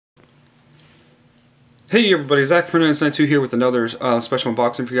Hey everybody, Zach from 992 here with another special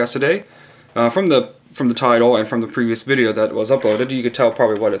unboxing for you guys today. From the title and from the previous video that was uploaded, you could tell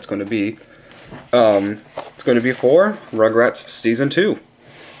probably what it's going to be. It's going to be for Rugrats Season 2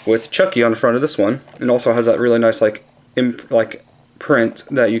 with Chucky on the front of this one, and also has that really nice like print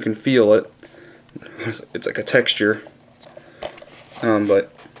that you can feel it. It's like a texture.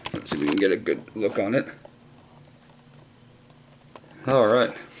 But let's see if we can get a good look on it. All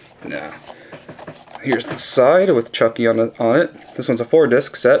right, now. Here's the side with Chucky on it. This one's a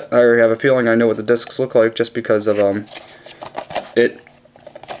 4-disc set. I already have a feeling I know what the discs look like just because of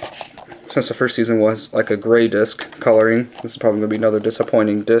since the first season was like a gray disc coloring. This is probably going to be another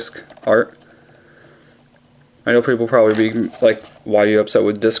disappointing disc art. I know people probably be like, why are you upset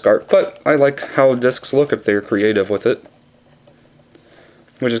with disc art? But I like how discs look if they're creative with it.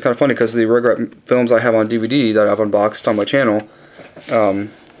 Which is kind of funny because the Rugrat films I have on DVD that I've unboxed on my channel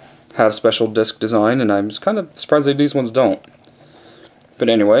have special disc design, and I'm kind of surprised that these ones don't. But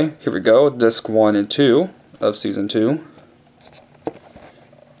anyway, here we go. Disc 1 and 2 of Season 2.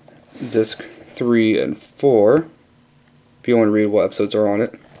 Disc 3 and 4, if you want to read what episodes are on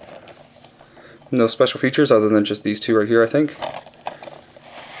it. No special features other than just these two right here, I think.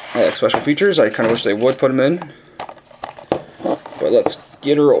 I like special features. I kind of wish they would put them in. But let's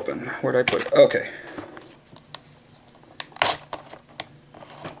get her open. Where'd I put it? Okay.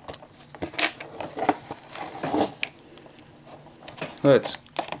 Let's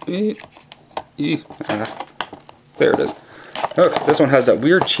there it is. Okay, this one has that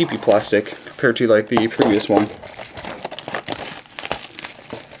weird cheapy plastic compared to like the previous one,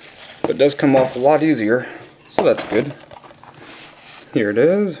 but it does come off a lot easier, so that's good. Here it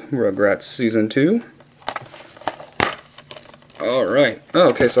is, Rugrats Season 2. Alright,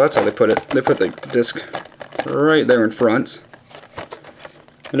 okay, so that's how they put it. They put the disc right there in front.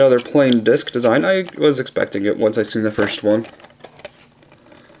 Another plain disc design. I was expecting it once I seen the first one.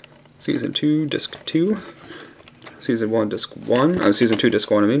 Season 2, Disc 2. Season 1, Disc 1. Season 2,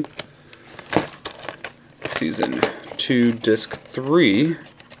 Disc 1, I mean. Season 2, Disc 3.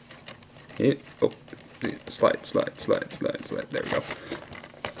 Oh, slide. There we go.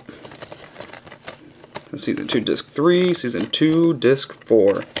 Season 2, Disc 3. Season 2, Disc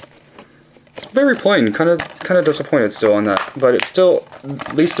 4. It's very plain. Kind of disappointed still on that. But it's still,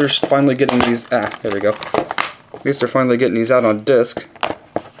 at least they're finally getting these, there we go. At least they're finally getting these out on disc.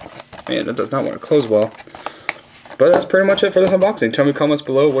 Man, it does not want to close well. But that's pretty much it for this unboxing. Tell me in the comments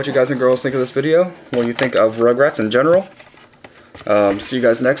below what you guys and girls think of this video. What you think of Rugrats in general. See you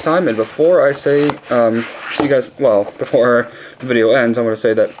guys next time. And before I say, before the video ends, I want to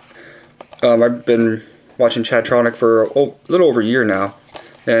say that I've been watching Chadtronic for a little over a year now.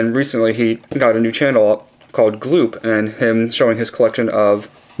 And recently he got a new channel up called Gloop, and him showing his collection of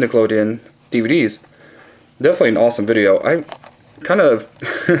Nickelodeon DVDs. Definitely an awesome video. I kind of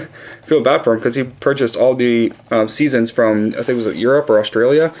feel bad for him because he purchased all the seasons from, I think it was Europe or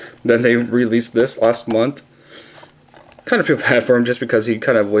Australia. Then they released this last month. Kind of feel bad for him just because he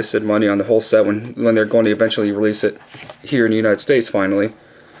kind of wasted money on the whole set when they're going to eventually release it here in the United States finally.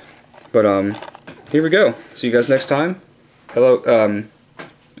 But here we go. See you guys next time. Hello.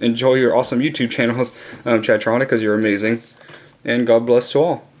 Enjoy your awesome YouTube channels, Chadtronic, because you're amazing. And God bless to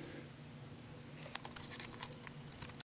all.